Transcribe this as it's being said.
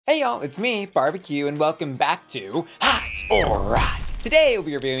Hey y'all, it's me, Barbecue, and welcome back to Hot or Rot. Today, we'll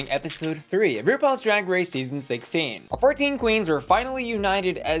be reviewing episode 3 of RuPaul's Drag Race Season 16. Our 14 queens were finally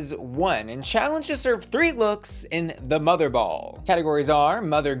united as one and challenged to serve 3 looks in the Mother Ball. Categories are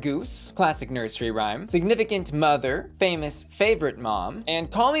Mother Goose, Classic Nursery Rhyme, Significant Mother, Famous Favorite Mom,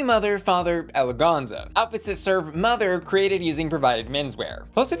 and Call Me Mother, Father Eleganza. Outfits that serve Mother created using provided menswear.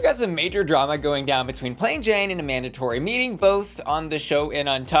 Plus, we've got some major drama going down between Plain Jane and Amanda Tori, meeting both on the show in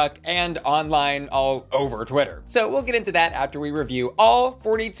Untucked and online all over Twitter. So we'll get into that after we review all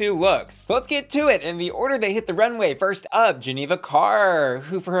 42 looks. So let's get to it in the order they hit the runway. First up, Geneva Karr,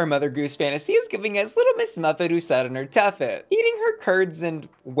 who for her Mother Goose fantasy is giving us Little Miss Muffet who sat on her tuffet, eating her curds and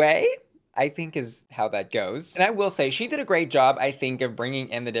whey, I think is how that goes. And I will say she did a great job, I think, of bringing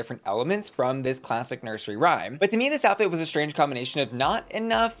in the different elements from this classic nursery rhyme. But to me, this outfit was a strange combination of not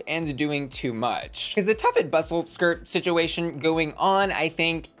enough and doing too much. Because the tuffet bustle skirt situation going on, I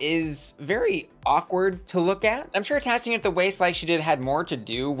think, is very awkward to look at. I'm sure attaching it at the waist like she did had more to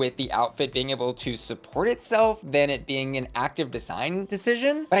do with the outfit being able to support itself than it being an active design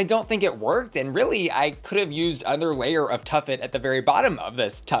decision, but I don't think it worked, and really I could have used another layer of tuffet at the very bottom of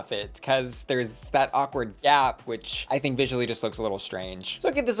this tuffet because there's that awkward gap which I think visually just looks a little strange. So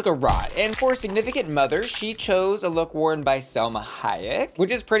I'll give this look a rot. And for Significant Mother, she chose a look worn by Salma Hayek,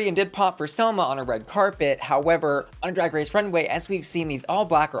 which is pretty and did pop for Selma on a red carpet. However, on a Drag Race runway, as we've seen, these all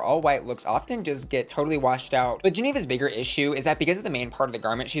black or all white looks often just get totally washed out. But Geneva's bigger issue is that because of the main part of the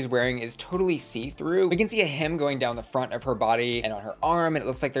garment she's wearing is totally see-through, we can see a hem going down the front of her body and on her arm, and it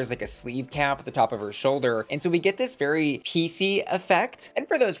looks like there's like a sleeve cap at the top of her shoulder. And so we get this very piecey effect. And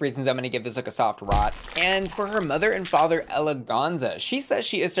for those reasons, I'm gonna give this look a soft rot. And for her Mother and Father Eleganza, she says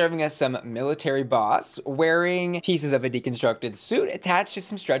she is serving us some military boss wearing pieces of a deconstructed suit attached to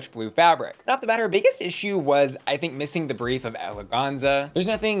some stretch blue fabric. And off the bat, her biggest issue was, I think, missing the brief of Eleganza. There's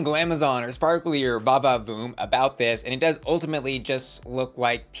nothing glamazon or sparkly or va-va-voom about this, and it does ultimately just look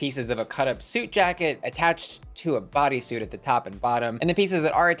like pieces of a cut-up suit jacket attached to a bodysuit at the top and bottom, and the pieces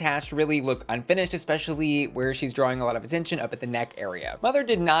that are attached really look unfinished, especially where she's drawing a lot of attention up at the neck area. Mother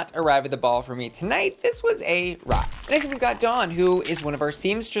did not arrive at the ball for me tonight. This was a rot. Next we've got Dawn, who is one of our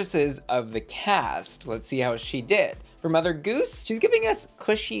seamstresses of the cast. Let's see how she did. For Mother Goose, she's giving us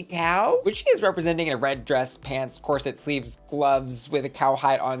Cushy Cow, which she is representing in a red dress, pants, corset, sleeves, gloves with a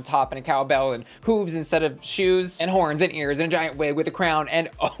cowhide on top and a cowbell and hooves instead of shoes and horns and ears and a giant wig with a crown. And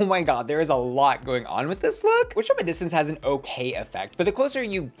oh my God, there is a lot going on with this look, which from a distance has an okay effect. But the closer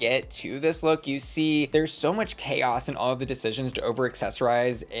you get to this look, you see there's so much chaos in all of the decisions to over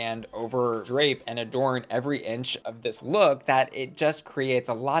accessorize and over drape and adorn every inch of this look that it just creates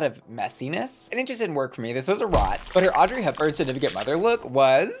a lot of messiness. And it just didn't work for me. This was a rot, but her Audrey Hepburn Significant Mother look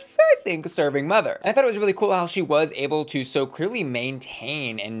was, I think, serving Mother. And I thought it was really cool how she was able to so clearly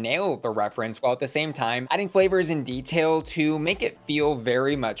maintain and nail the reference while at the same time adding flavors and detail to make it feel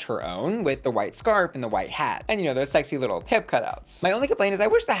very much her own with the white scarf and the white hat. And you know, those sexy little hip cutouts. My only complaint is I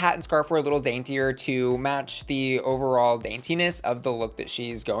wish the hat and scarf were a little daintier to match the overall daintiness of the look that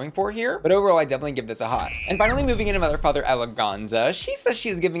she's going for here. But overall, I definitely give this a hot. And finally, moving into Mother Father Eleganza, she says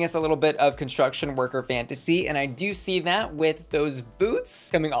she's giving us a little bit of construction worker fantasy, and I do see that with those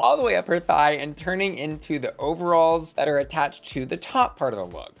boots coming all the way up her thigh and turning into the overalls that are attached to the top part of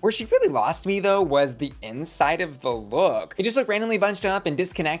the look. Where she really lost me though was the inside of the look. It just looked randomly bunched up and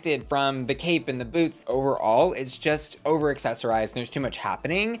disconnected from the cape and the boots. Overall, it's just over accessorized and there's too much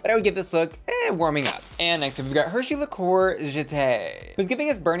happening, but I would give this look warming up. And next up, we've got Hershii LiqCour-Jete, who's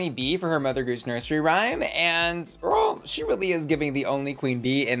giving us Bernie B for her Mother Goose nursery rhyme, and well, she really is giving the only queen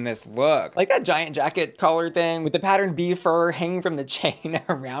bee in this look. Like that giant jacket collar thing with the patterned bee fur hanging from the chain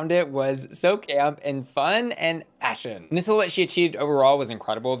around it was so camp and fun and fashion. And the silhouette she achieved overall was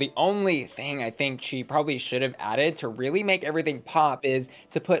incredible. The only thing I think she probably should have added to really make everything pop is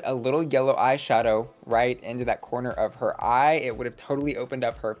to put a little yellow eyeshadow right into that corner of her eye. It would have totally opened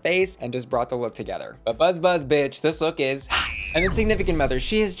up her face and just brought the look together. But buzz bitch, this look is hot. And the Significant Mother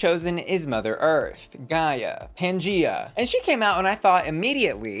she has chosen is Mother Earth, Gaia, Pangea. And she came out and I thought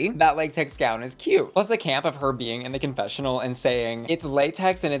immediately that latex gown is cute. Plus the camp of her being in the confessional and saying it's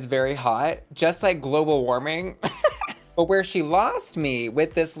latex and it's very hot, just like global warming. But where she lost me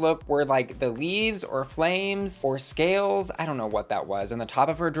with this look were like the leaves or flames or scales. I don't know what that was on the top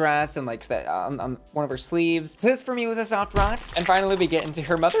of her dress and like that on one of her sleeves. So this for me was a soft rot. And finally we get into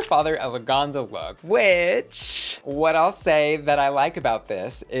her Mother Father Eleganza look, which what I'll say that I like about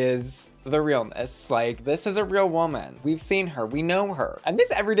this is the realness. Like, this is a real woman. We've seen her, we know her. And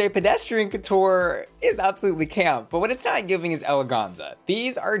this everyday pedestrian couture is absolutely camp, but what it's not giving is eleganza.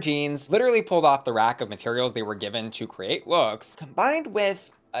 These are jeans literally pulled off the rack of materials they were given to create looks, combined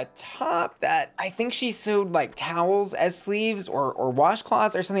with a top that I think she sewed like towels as sleeves or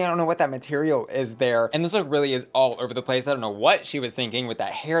washcloths or something. I don't know what that material is there. And this look really is all over the place. I don't know what she was thinking with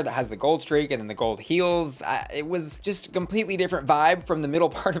that hair that has the gold streak and then the gold heels. It was just a completely different vibe from the middle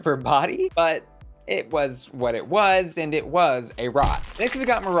part of her body, but it was what it was, and it was a rot. Next we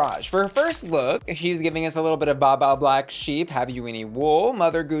got Mirage. For her first look, she's giving us a little bit of Baba Black Sheep, Have You Any Wool,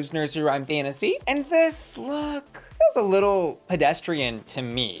 Mother Goose Nursery Rhyme Fantasy, and this look feels a little pedestrian to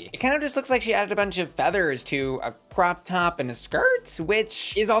me. It kind of just looks like she added a bunch of feathers to a crop top and a skirt,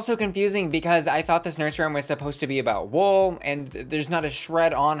 which is also confusing because I thought this nursery rhyme was supposed to be about wool, and there's not a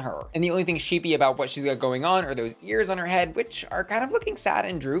shred on her. And the only thing sheepy about what she's got going on are those ears on her head, which are kind of looking sad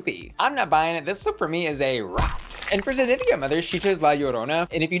and droopy. I'm not buying it. This look for me is a rot. And for Significant Mother, she chose La Llorona.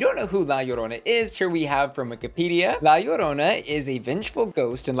 And if you don't know who La Llorona is, here we have from Wikipedia. La Llorona is a vengeful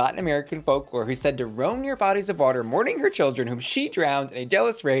ghost in Latin American folklore who's said to roam near bodies of water, mourning her children whom she drowned in a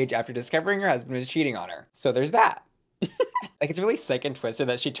jealous rage after discovering her husband was cheating on her. So there's that. Like, it's really sick and twisted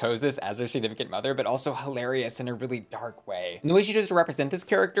that she chose this as her significant mother, but also hilarious in a really dark way. And the way she chose to represent this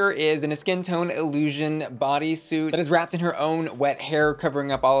character is in a skin tone illusion bodysuit that is wrapped in her own wet hair,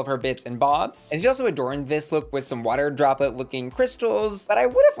 covering up all of her bits and bobs. And she also adorned this look with some water droplet looking crystals, but I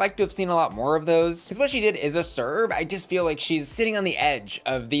would have liked to have seen a lot more of those. Because what she did is a serve. I just feel like she's sitting on the edge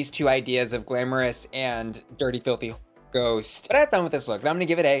of these two ideas of glamorous and dirty, filthy ghost. But I had fun with this look, and I'm gonna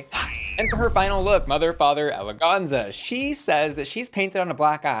give it a hot. And for her final look, Mother, Father, Eleganza. She says that she's painted on a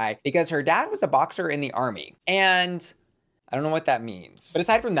black eye because her dad was a boxer in the army. And I don't know what that means. But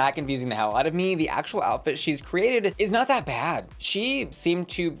aside from that confusing the hell out of me, the actual outfit she's created is not that bad. She seemed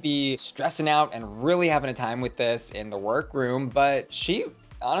to be stressing out and really having a time with this in the workroom, but she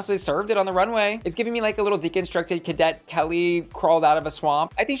honestly served it on the runway. It's giving me like a little deconstructed Cadet Kelly crawled out of a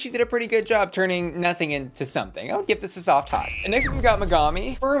swamp. I think she did a pretty good job turning nothing into something. I would give this a soft hot. And next we've got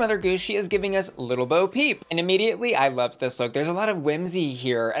Megami. For her Mother Goose, she is giving us Little Bo Peep. And immediately I loved this look. There's a lot of whimsy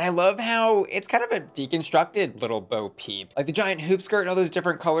here. And I love how it's kind of a deconstructed Little Bo Peep. Like the giant hoop skirt and all those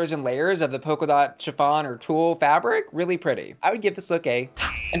different colors and layers of the polka dot chiffon or tulle fabric. Really pretty. I would give this look a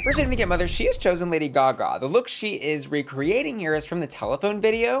hot. And for Significant Mother, she has chosen Lady Gaga. The look she is recreating here is from the telephone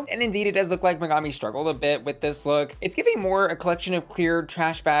video. And indeed, it does look like Megami struggled a bit with this look. It's giving more a collection of clear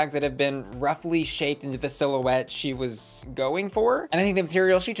trash bags that have been roughly shaped into the silhouette she was going for. And I think the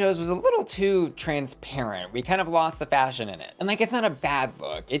material she chose was a little too transparent. We kind of lost the fashion in it. And like, it's not a bad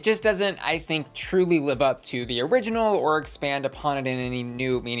look. It just doesn't, I think, truly live up to the original or expand upon it in any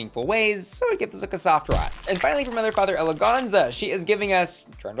new, meaningful ways. So I give this look a soft rot. And finally, for Mother, Father, Eleganza, she is giving us,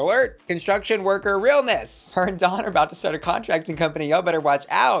 trend alert, construction worker realness. Her and Dawn are about to start a contracting company. Y'all better watch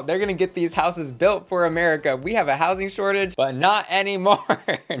out. They're gonna get these houses built for America. We have a housing shortage, but not anymore.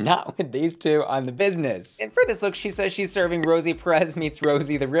 Not with these two on the business. And for this look, she says she's serving Rosie Perez meets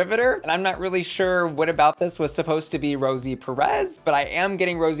Rosie the Riveter. And I'm not really sure what about this was supposed to be Rosie Perez, but I am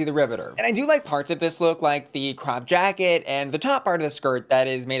getting Rosie the Riveter. And I do like parts of this look, like the crop jacket and the top part of the skirt that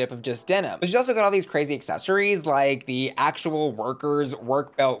is made up of just denim. But she's also got all these crazy accessories, like the actual worker's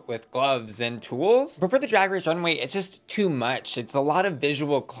work belt with gloves and tools. But for the Drag Race runway, it's just too much. It's a lot of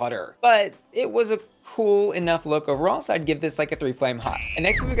visual clutter, but it was a cool enough look overall, so I'd give this like a 3 flame hot. And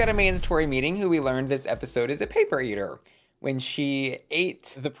next we've got Iman's Tori meeting, who we learned this episode is a paper eater, when she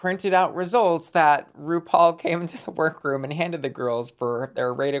ate the printed out results that Rupaul came into the workroom and handed the girls for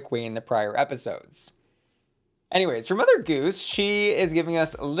their Rate of Queen the prior episodes. Anyways, for Mother Goose, she is giving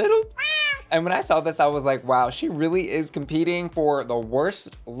us a little, and when I saw this, I was like, wow, she really is competing for the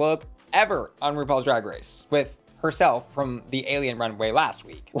worst look ever on RuPaul's Drag Race with herself from the Alien runway last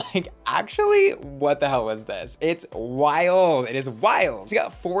week. Like, actually, what the hell is this? It's wild. It is wild. She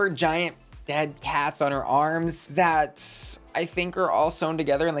got 4 giant dead cats on her arms that I think are all sewn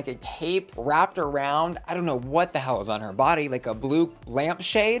together in like a cape wrapped around, I don't know what the hell is on her body, like a blue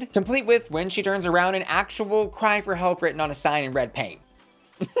lampshade, complete with, when she turns around, an actual cry for help written on a sign in red paint.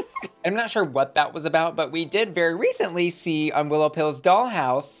 I'm not sure what that was about, but we did very recently see on Willow Pill's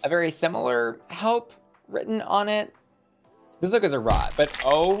Dollhouse a very similar help written on it. This look is a rot, but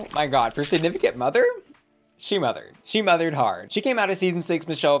oh my God, for Significant Mother, she mothered. She mothered hard. She came out of season 6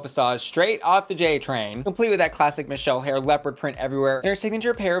 Michelle Visage straight off the J train, complete with that classic Michelle hair, leopard print everywhere, and her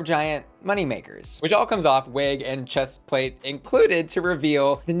signature pair of giant money makers, which all comes off, wig and chest plate included, to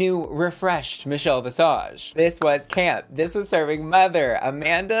reveal the new refreshed Michelle Visage. This was camp. This was serving Mother.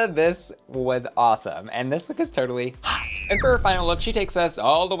 Amanda, this was awesome. And this look is totally hot. And for her final look, she takes us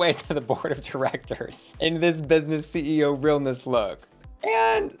all the way to the board of directors in this business CEO realness look.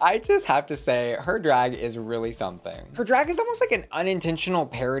 And I just have to say, her drag is really something. Her drag is almost like an unintentional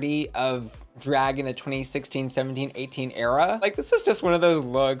parody of drag in the 2016, 17, 18 era. Like, this is just one of those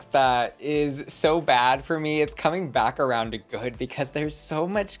looks that is so bad for me. It's coming back around to good because there's so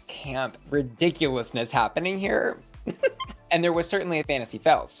much camp ridiculousness happening here. And there was certainly a fantasy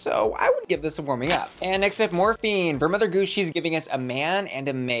felt, so I would give this a warming up. And next up, Morphine. For Mother Goose, she's giving us a man and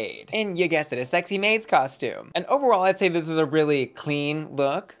a maid. And you guessed it, a sexy maid's costume. And overall, I'd say this is a really clean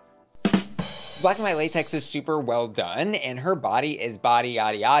look. Black and white latex is super well done, and her body is body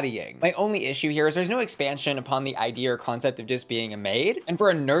yaddy yaddying. My only issue here is there's no expansion upon the idea or concept of just being a maid. And for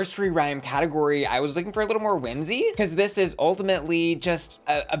a nursery rhyme category, I was looking for a little more whimsy, because this is ultimately just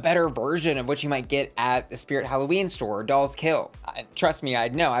a better version of what you might get at the Spirit Halloween store or Doll's Kill. Trust me, I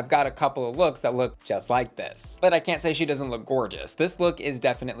know I've got a couple of looks that look just like this, but I can't say she doesn't look gorgeous. This look is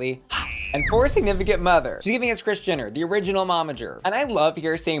definitely hot. And for Significant Mother, she's giving us Kris Jenner, the original momager. And I love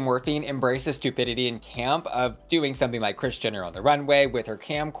here seeing Morphine embrace the stupidity and camp of doing something like Kris Jenner on the runway with her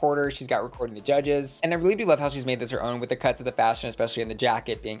camcorder she's got recording the judges. And I really do love how she's made this her own with the cuts of the fashion, especially in the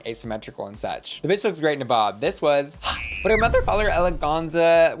jacket being asymmetrical and such. The bitch looks great in a bob. This was hot. But her mother father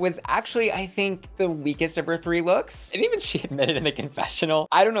eleganza was actually, I think, the weakest of her three looks. And even she admitted in the confessional,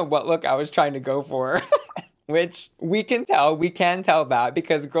 I don't know what look I was trying to go for. Which we can tell that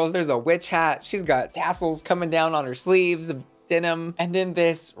because girls, there's a witch hat. She's got tassels coming down on her sleeves of denim. And then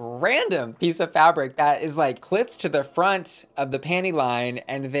this random piece of fabric that is like clips to the front of the panty line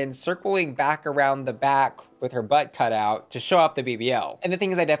and then circling back around the back with her butt cut out to show off the BBL. And the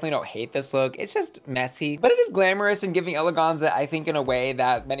thing is, I definitely don't hate this look. It's just messy, but it is glamorous and giving eleganza, I think, in a way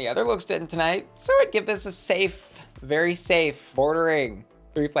that many other looks didn't tonight. So I'd give this a safe, very safe, bordering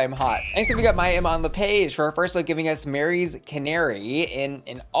 3 flame hot. Next up, we got Mhi'ya on LePaige for her first look, giving us Mary's Canary in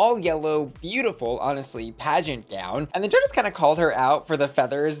an all yellow, beautiful, honestly, pageant gown. And the judges kind of called her out for the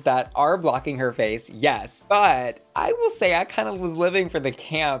feathers that are blocking her face, yes. But I will say I kind of was living for the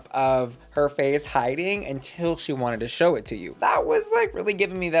camp of her face hiding until she wanted to show it to you. That was like really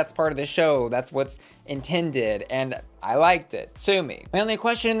giving me that's part of the show. That's what's intended, and I liked it. Sue me. My only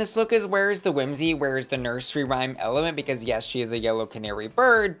question in this look is, where's the whimsy? Where's the nursery rhyme element? Because yes, she is a yellow canary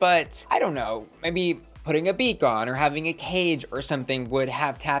bird, but I don't know, maybe putting a beak on or having a cage or something would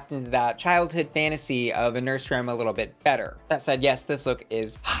have tapped into that childhood fantasy of a nursery rhyme a little bit better. That said, yes, this look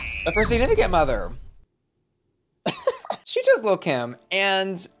is hot. But for Significant Mother, she chose Lil' Kim,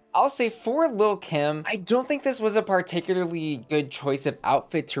 and I'll say for Lil' Kim, I don't think this was a particularly good choice of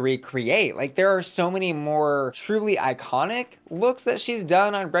outfit to recreate. Like, there are so many more truly iconic looks that she's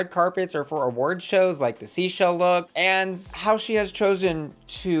done on red carpets or for award shows, like the seashell look, and how she has chosen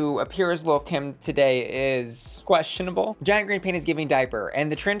to appear as Lil' Kim today is questionable. Giant green paint is giving diaper,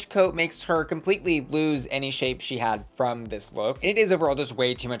 and the trench coat makes her completely lose any shape she had from this look. And it is overall just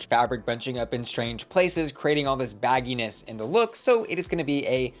way too much fabric bunching up in strange places, creating all this bagginess in the look, so it is gonna be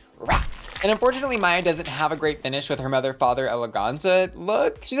a rat. And unfortunately, Mhi'ya doesn't have a great finish with her mother-father eleganza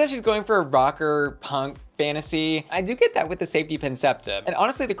look. She says she's going for a rocker punk fantasy. I do get that with the safety pin septum. And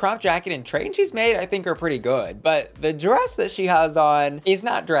honestly, the crop jacket and train she's made, I think, are pretty good. But the dress that she has on is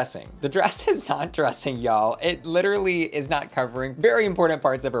not dressing. The dress is not dressing, y'all. It literally is not covering very important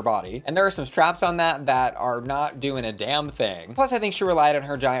parts of her body. And there are some straps on that that are not doing a damn thing. Plus, I think she relied on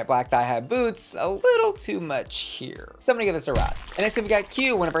her giant black thigh-high boots a little too much here. So I'm gonna give this a rat. And next up, we got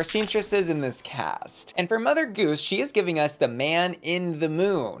Q, one of our seamstresses in this cast. And for Mother Goose, she is giving us the Man in the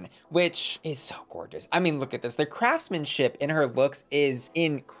Moon, which is so gorgeous. I mean, look at this. The craftsmanship in her looks is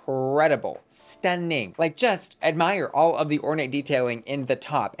incredible, stunning. Like, just admire all of the ornate detailing in the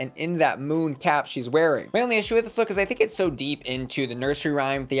top and in that moon cap she's wearing. My only issue with this look is I think it's so deep into the nursery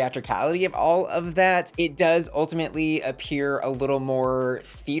rhyme theatricality of all of that, it does ultimately appear a little more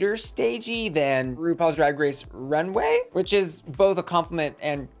theater stagey than RuPaul's Drag Race Runway, which is both a compliment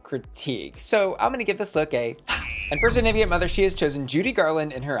and critique. So I'm gonna give this look a and for Significant Mother, she has chosen Judy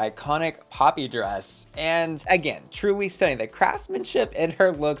Garland in her iconic poppy dress. And again, truly stunning. The craftsmanship in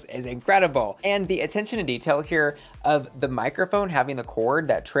her looks is incredible. And the attention to detail here of the microphone having the cord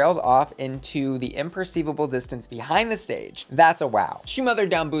that trails off into the imperceivable distance behind the stage. That's a wow. She mothered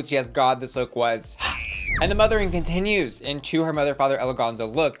down boots. Yes, God, this look was hot. And the mothering continues into her mother-father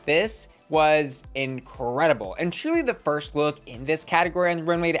eleganza look. This was incredible and truly the first look in this category on the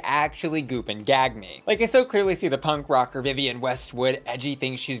runway to actually goop and gag me. Like, I so clearly see the punk rocker Vivienne Westwood edgy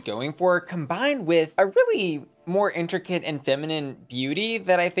thing she's going for combined with a really more intricate and feminine beauty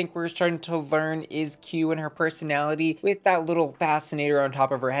that I think we're starting to learn is Q and her personality, with that little fascinator on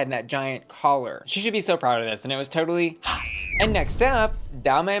top of her head and that giant collar. She should be so proud of this, and it was totally hot. And next up,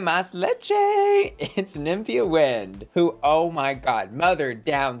 Dame Mas Leche. It's Nymphia Wind, who, oh my god, mothered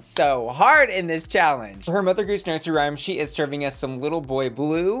down so hard in this challenge. For her Mother Goose nursery rhyme, she is serving us some little boy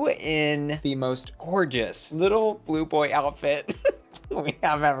blue in the most gorgeous little blue boy outfit we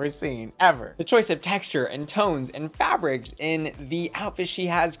have ever seen, ever. The choice of texture and tones and fabrics in the outfit she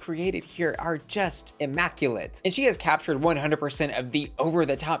has created here are just immaculate. And she has captured 100% of the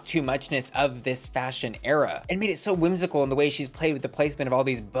over-the-top too muchness of this fashion era and made it so whimsical in the way she's played with the placement of all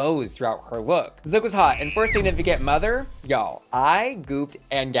these bows throughout her look. This look was hot, and for a significant mother, y'all, I gooped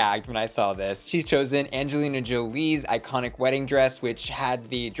and gagged when I saw this. She's chosen Angelina Jolie's iconic wedding dress, which had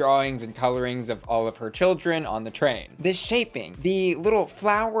the drawings and colorings of all of her children on the train. This shaping, the little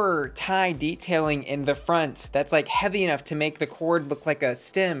flower tie detailing in the front that's like heavy enough to make the cord look like a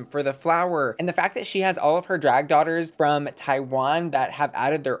stem for the flower, and the fact that she has all of her drag daughters from Taiwan that have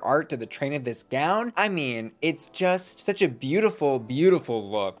added their art to the train of this gown. I mean, it's just such a beautiful, beautiful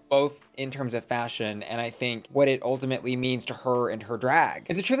look, both in terms of fashion and I think what it ultimately means to her and her drag.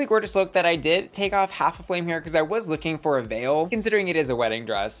 It's a truly gorgeous look that I did take off half a flame here because I was looking for a veil, considering it is a wedding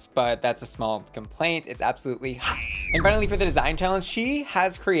dress, but that's a small complaint. It's absolutely hot. And finally, for the design challenge, she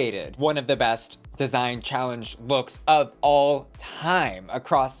has created one of the best design challenge looks of all time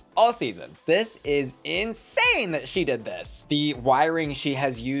across all seasons. This is insane that she did this. The wiring she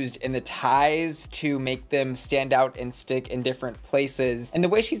has used in the ties to make them stand out and stick in different places, and the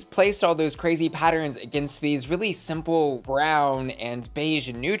way she's placed all those crazy patterns against these really simple brown and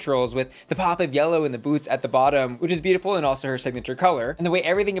beige neutrals with the pop of yellow in the boots at the bottom, which is beautiful and also her signature color. And the way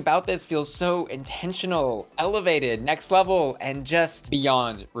everything about this feels so intentional, elevated, next level, and just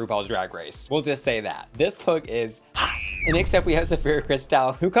beyond RuPaul's Drag Race. We'll just say that. This look is hot. And next up we have Sapphira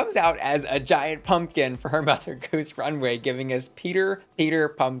Cristál, who comes out as a giant pumpkin for her Mother Goose runway, giving us Peter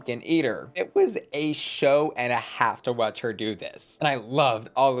Pumpkin Eater. It was a show and a half to watch her do this. And I loved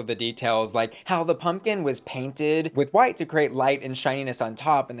all of the details, like how the pumpkin was painted with white to create light and shininess on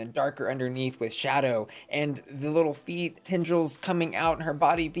top, and then darker underneath with shadow, and the little feet tendrils coming out and her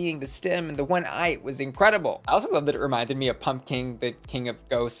body being the stem, and the one eye was incredible. I also love that it reminded me of Pumpkin, the King of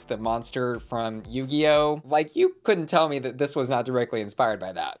Ghosts, the monster from Yu-Gi-Oh! Like, you couldn't tell me that this was not directly inspired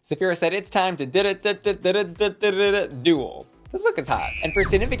by that. Sapphira said it's time to duel. This look is hot. And for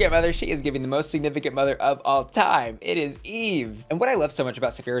significant mother, she is giving the most significant mother of all time. It is Eve. And what I love so much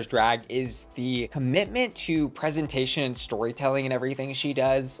about Sapphira's drag is the commitment to presentation and storytelling and everything she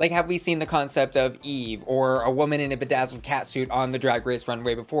does. Like, have we seen the concept of Eve or a woman in a bedazzled catsuit on the Drag Race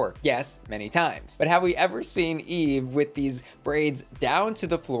runway before? Yes, many times. But have we ever seen Eve with these braids down to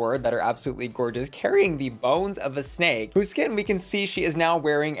the floor that are absolutely gorgeous, carrying the bones of a snake, whose skin we can see she is now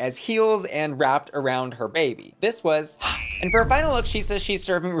wearing as heels and wrapped around her baby? This was hot. And for her final look, she says she's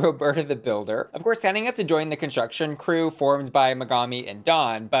serving Roberta the Builder. Of course, standing up to join the construction crew formed by Megami and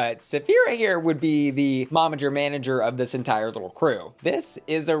Dion, but Sapphira here would be the momager manager of this entire little crew. This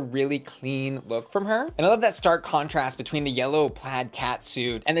is a really clean look from her. And I love that stark contrast between the yellow plaid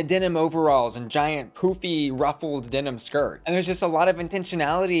catsuit and the denim overalls and giant poofy ruffled denim skirt. And there's just a lot of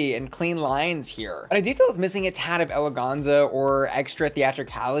intentionality and clean lines here. But I do feel it's missing a tad of eleganza or extra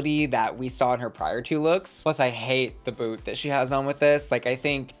theatricality that we saw in her prior two looks. Plus, I hate the boot that she has on with this. Like, I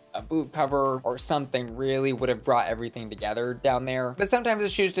think a boot cover or something really would have brought everything together down there. But sometimes a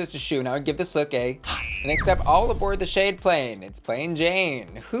shoe's just a shoe, and I would give this look a hot. Next up, all aboard the Shade Plane. It's Plain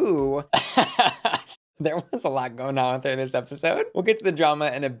Jane, who there was a lot going on with her this episode. We'll get to the drama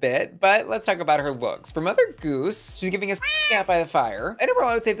in a bit, but let's talk about her looks. For Mother Goose, she's giving us Out by the Fire. And overall,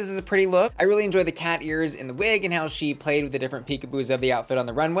 I would say this is a pretty look. I really enjoy the cat ears in the wig and how she played with the different peekaboos of the outfit on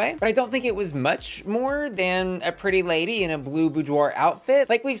the runway, but I don't think it was much more than a pretty lady in a blue boudoir outfit.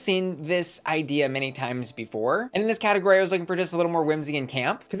 Like, we've seen this idea many times before. And in this category, I was looking for just a little more whimsy and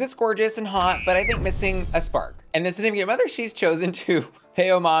camp, because it's gorgeous and hot, but I think missing a spark. And the significant mother she's chosen to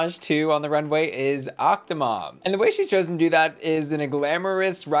pay homage to on the runway is Octomom. And the way she's chosen to do that is in a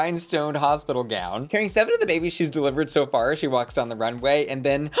glamorous rhinestoned hospital gown, carrying 7 of the babies she's delivered so far as she walks down the runway, and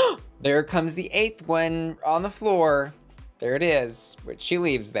then there comes the 8th one on the floor. There it is, which she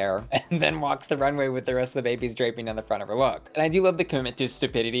leaves there, and then walks the runway with the rest of the babies draping down the front of her look. And I do love the commitment to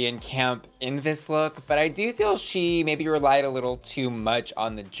stupidity and camp in this look, but I do feel she maybe relied a little too much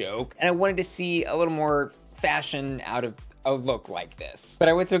on the joke, and I wanted to see a little more fashion out of a look like this, but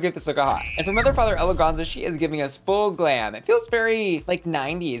I would still give this look a hot. And for Mother Father Eleganza, she is giving us full glam. It feels very like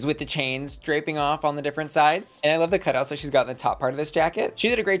 90s with the chains draping off on the different sides. And I love the cutouts that she's got in the top part of this jacket. She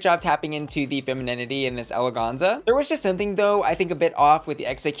did a great job tapping into the femininity in this Eleganza. There was just something though, I think a bit off with the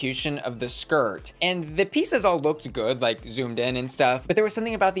execution of the skirt. And the pieces all looked good, like zoomed in and stuff, but there was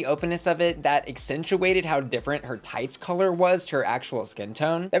something about the openness of it that accentuated how different her tights color was to her actual skin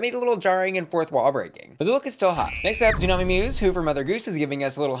tone. That made it a little jarring and fourth wall breaking, but the look is still hot. Next up, Xunami Muse, who for Mother Goose is giving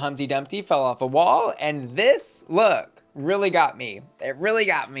us a little Humpty Dumpty, fell off a wall, and this look really got me. It really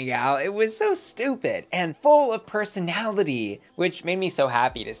got me, gal. It was so stupid and full of personality, which made me so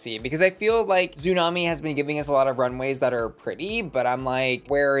happy to see, because I feel like Xunami has been giving us a lot of runways that are pretty, but I'm like,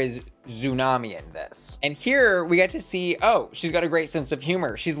 where is Xunami in this? And here we get to see, oh, she's got a great sense of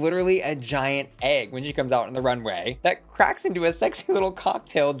humor. She's literally a giant egg when she comes out on the runway that cracks into a sexy little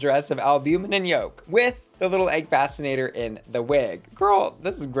cocktail dress of albumin and yolk with the little egg fascinator in the wig. Girl,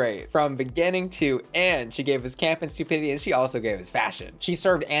 this is great. From beginning to end, she gave us camp and stupidity, and she also gave us fashion. She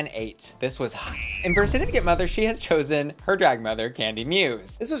served and ate. This was hot. And for significant mother, she has chosen her drag mother, Candy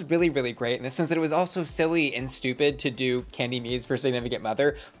Muse. This was really, really great in the sense that it was also silly and stupid to do Candy Muse for significant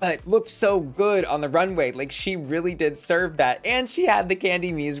mother, but looked so good on the runway. Like, she really did serve that. And she had the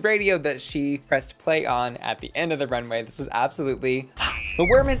Candy Muse radio that she pressed play on at the end of the runway. This was absolutely hot. But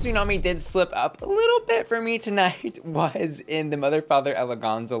where Miss Xunami did slip up a little bit for me tonight was in the Mother Father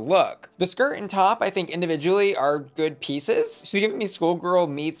Eleganza look. The skirt and top, I think individually are good pieces. She's giving me schoolgirl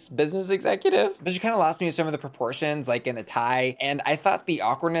meets business executive, but she kind of lost me with some of the proportions, like in the tie. And I thought the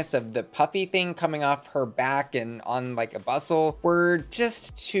awkwardness of the puffy thing coming off her back and on like a bustle were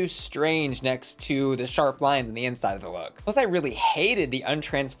just too strange next to the sharp lines on the inside of the look. Plus, I really hated the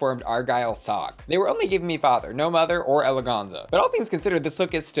untransformed Argyle sock. They were only giving me father, no mother or Eleganza. But all things considered, this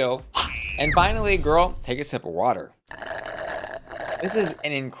look is still hot. And finally, girl, take a sip of water. This is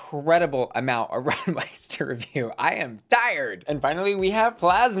an incredible amount of runways to review. I am tired. And finally, we have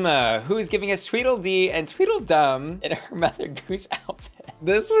Plasma, who is giving us Tweedledee and Tweedledum in her Mother Goose outfit.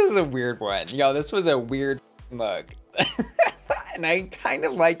 This was a weird one. Yo, this was a weird look. And I kind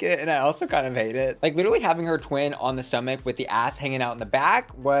of like it, and I also kind of hate it. Like, literally having her twin on the stomach with the ass hanging out in the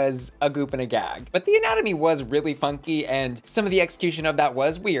back was a goop and a gag. But the anatomy was really funky, and some of the execution of that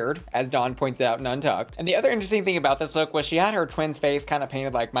was weird, as Dawn points out in Untucked. And the other interesting thing about this look was she had her twin's face kind of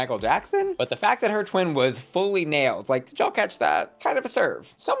painted like Michael Jackson, but the fact that her twin was fully nailed, like, did y'all catch that? Kind of a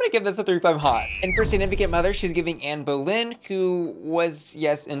serve. So I'm gonna give this a 3.5 hot. And for significant mother, she's giving Anne Boleyn, who was,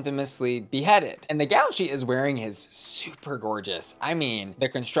 yes, infamously beheaded. And the gown she is wearing is super gorgeous. I mean, the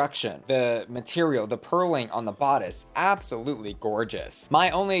construction, the material, the purling on the bodice, absolutely gorgeous.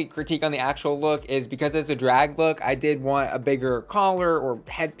 My only critique on the actual look is because it's a drag look, I did want a bigger collar or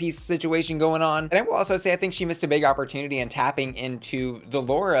headpiece situation going on. And I will also say I think she missed a big opportunity in tapping into the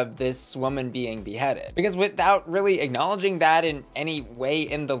lore of this woman being beheaded. Because without really acknowledging that in any way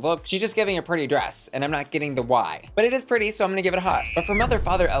in the look, she's just giving a pretty dress, and I'm not getting the why. But it is pretty, so I'm gonna give it a hot. But for Mother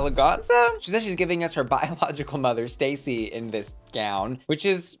Father Eleganza, she says she's giving us her biological mother, Stacy, in this gown, which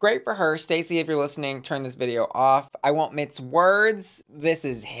is great for her. Stacy, if you're listening, turn this video off. I won't mince words. This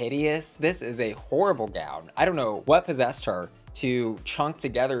is hideous. This is a horrible gown. I don't know what possessed her to chunk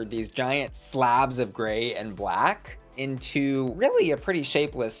together these giant slabs of gray and black into really a pretty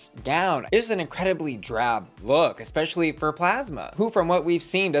shapeless gown. It's an incredibly drab look, especially for Plasma, who from what we've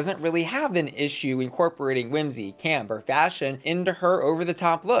seen doesn't really have an issue incorporating whimsy, camp, or fashion into her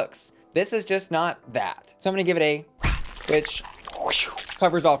over-the-top looks. This is just not that. So I'm gonna give it a, which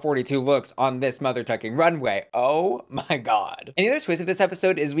covers all 42 looks on this mother tucking runway. Oh my God. And the other twist of this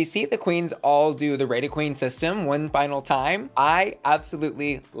episode is we see the queens all do the rated queen system one final time. I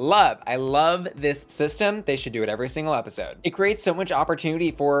absolutely I love this system. They should do it every single episode. It creates so much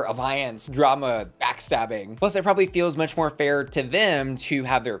opportunity for alliance, drama, backstabbing. Plus it probably feels much more fair to them to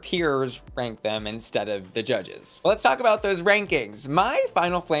have their peers rank them instead of the judges. Well, let's talk about those rankings. My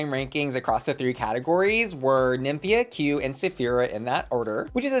final flame rankings across the 3 categories were Nymphia, Q, and Sapphira in that order,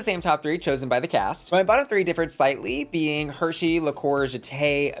 which is the same top 3 chosen by the cast. My bottom 3 differed slightly, being Hershii,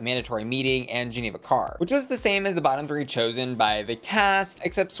 LiqCour-Jete, A Mandatory Meeting, and Geneva Karr, which was the same as the bottom 3 chosen by the cast,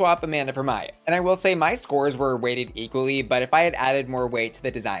 except swap Amanda for Mhi'ya. And I will say my scores were weighted equally, but if I had added more weight to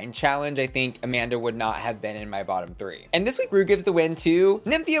the design challenge, I think Amanda would not have been in my bottom 3. And this week, Rue gives the win to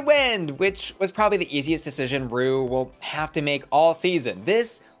Nymphia Wind, which was probably the easiest decision Rue will have to make all season.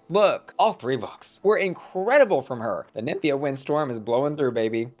 This look, all 3 looks, were incredible from her. The Nymphia windstorm is blowing through,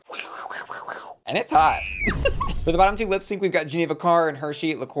 baby. And it's hot. For the bottom two lip sync, we've got Geneva, Karr, and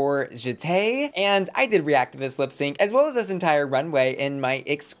Hershii, LiqCour-Jete. And I did react to this lip sync, as well as this entire runway, in my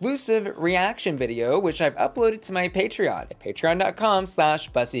exclusive reaction video, which I've uploaded to my Patreon at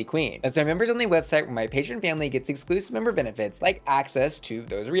patreon.com/BussyQueen. That's my members only website where my Patreon family gets exclusive member benefits like access to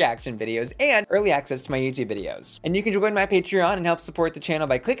those reaction videos and early access to my YouTube videos. And you can join my Patreon and help support the channel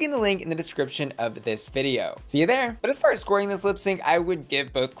by clicking the link in the description of this video. See you there. But as far as scoring this lip sync, I would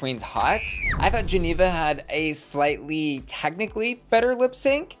give both queens hots. I thought Geneva had a slightly technically better lip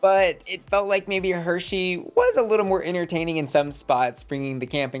sync, but it felt like maybe Hershii was a little more entertaining in some spots, bringing the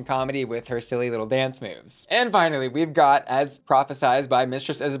camp and comedy with her silly little dance moves. And finally, we've got, as prophesized by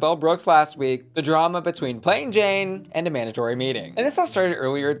Mistress Isabel Brooks last week, the drama between Plain Jane and a mandatory meeting. And this all started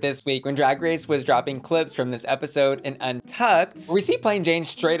earlier this week when Drag Race was dropping clips from this episode in Untucked, where we see Plain Jane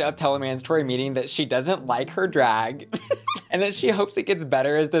straight up tell a mandatory meeting that she doesn't like her drag and that she hopes it gets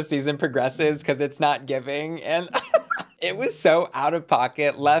better as the season progresses because it's not giving. And it was so out of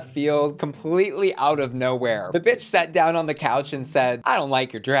pocket, left field, completely out of nowhere. The bitch sat down on the couch and said, "I don't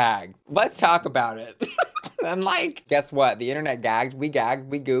like your drag. Let's talk about it." I'm like, guess what? The internet gagged, we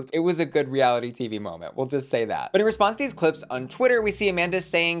gooped. It was a good reality TV moment. We'll just say that. But in response to these clips on Twitter, we see Amanda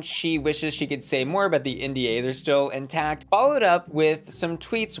saying she wishes she could say more, but the NDAs are still intact, followed up with some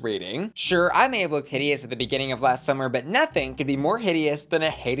tweets reading, "Sure, I may have looked hideous at the beginning of last summer, but nothing could be more hideous than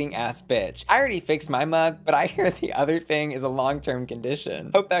a hating ass bitch. I already fixed my mug, but I hear the other thing is a long-term condition.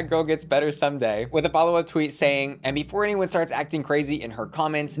 Hope that girl gets better someday." With a follow-up tweet saying, "And before anyone starts acting crazy in her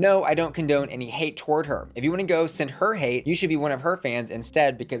comments, no, I don't condone any hate toward her. If you want to go send her hate, you should be one of her fans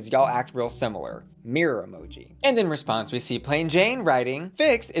instead because y'all act real similar. Mirror emoji." And in response, we see Plain Jane writing,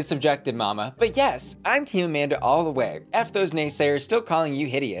 "Fix is subjective, mama. But yes, I'm Team Amanda all the way. F those naysayers still calling you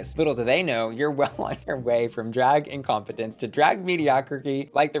hideous. Little do they know you're well on your way from drag incompetence to drag mediocrity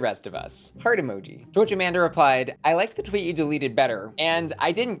like the rest of us." Heart emoji. To which Amanda replied, "I liked the tweet you deleted better." And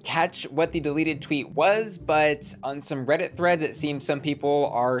I didn't catch what the deleted tweet was, but on some Reddit threads, it seems some people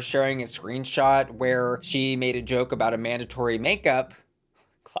are sharing a screenshot where she made a joke about a mandatory makeup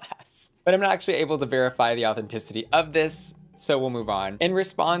class. But I'm not actually able to verify the authenticity of this, so we'll move on. In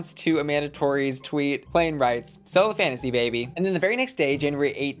response to Amanda Tori's tweet, Plain writes, "Sell the fantasy, baby." And then the very next day,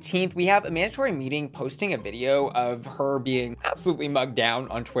 January 18th, we have Amanda Tori meeting posting a video of her being absolutely mugged down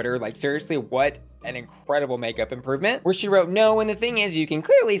on Twitter. Like, seriously, what an incredible makeup improvement, where she wrote, "No, and the thing is, you can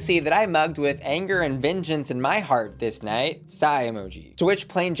clearly see that I mugged with anger and vengeance in my heart this night. Sigh emoji." To which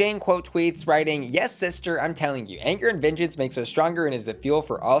Plain Jane quote tweets writing, "Yes, sister, I'm telling you, anger and vengeance makes us stronger and is the fuel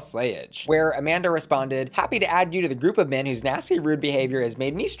for all slayage." Where Amanda responded, "Happy to add you to the group of men whose nasty, rude behavior has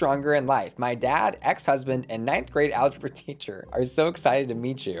made me stronger in life. My dad, ex-husband, and 9th grade algebra teacher are so excited to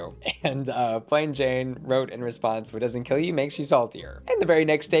meet you." And Plain Jane wrote in response, "What doesn't kill you makes you saltier." And the very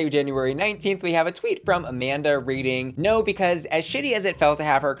next day, January 19th, we have a tweet from Amanda reading, "No, because as shitty as it felt to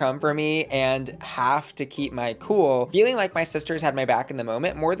have her come for me and have to keep my cool, feeling like my sisters had my back in the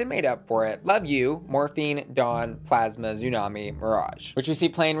moment more than made up for it. Love you, Morphine, Dawn, Plasma, Xunami, Mirage." Which we see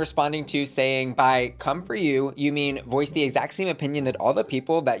Plain responding to saying, "By come for you, you mean voice the exact same opinion that all the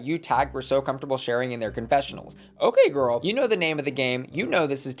people that you tagged were so comfortable sharing in their confessionals. Okay, girl, you know the name of the game. You know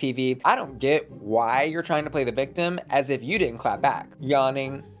this is TV. I don't get why you're trying to play the victim as if you didn't clap back."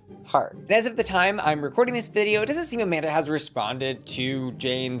 Yawning heart. And as of the time I'm recording this video, it doesn't seem Amanda has responded to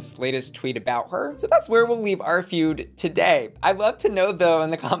Jane's latest tweet about her. So that's where we'll leave our feud today. I'd love to know though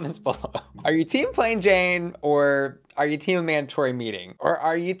in the comments below, are you team Plain Jane or are you team mandatory meeting? Or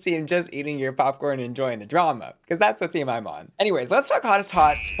are you team just eating your popcorn and enjoying the drama? Because that's what team I'm on. Anyways, let's talk hottest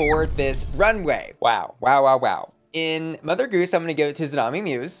hots for this runway. Wow, wow, wow, wow. In Mother Goose, I'm gonna give it to Xunami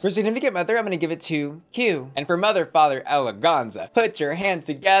Muse. For Significant Mother, I'm gonna give it to Q. And for Mother, Father, Eleganza. Put your hands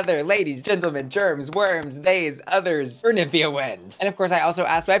together, ladies, gentlemen, germs, worms, theys, others, for Nymphia Wind. And of course, I also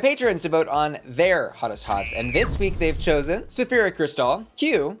asked my patrons to vote on their hottest hots. And this week, they've chosen Sapphira, Cristál,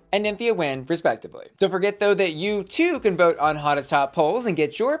 Q, and Nymphia Wind, respectively. Don't forget, though, that you, too, can vote on hottest hot polls and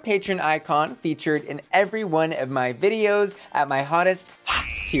get your patron icon featured in every one of my videos at my hottest hot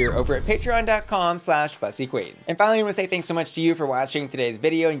tier over at patreon.com/BussyQueen. And finally, I want to say thanks so much to you for watching today's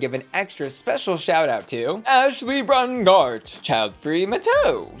video and give an extra special shout out to Ashley Brungart, Child Free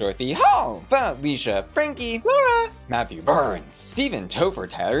Mateau, Dorothy Hall, Felicia, Frankie, Laura, Matthew Burns, Stephen Topher,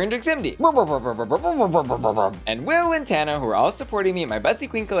 Tyler and Ximdi, and Will and Tana, who are all supporting me at my Bussy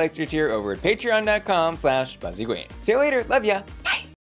Queen Collector tier over at patreon.com/BussyQueen. See you later, love ya, bye.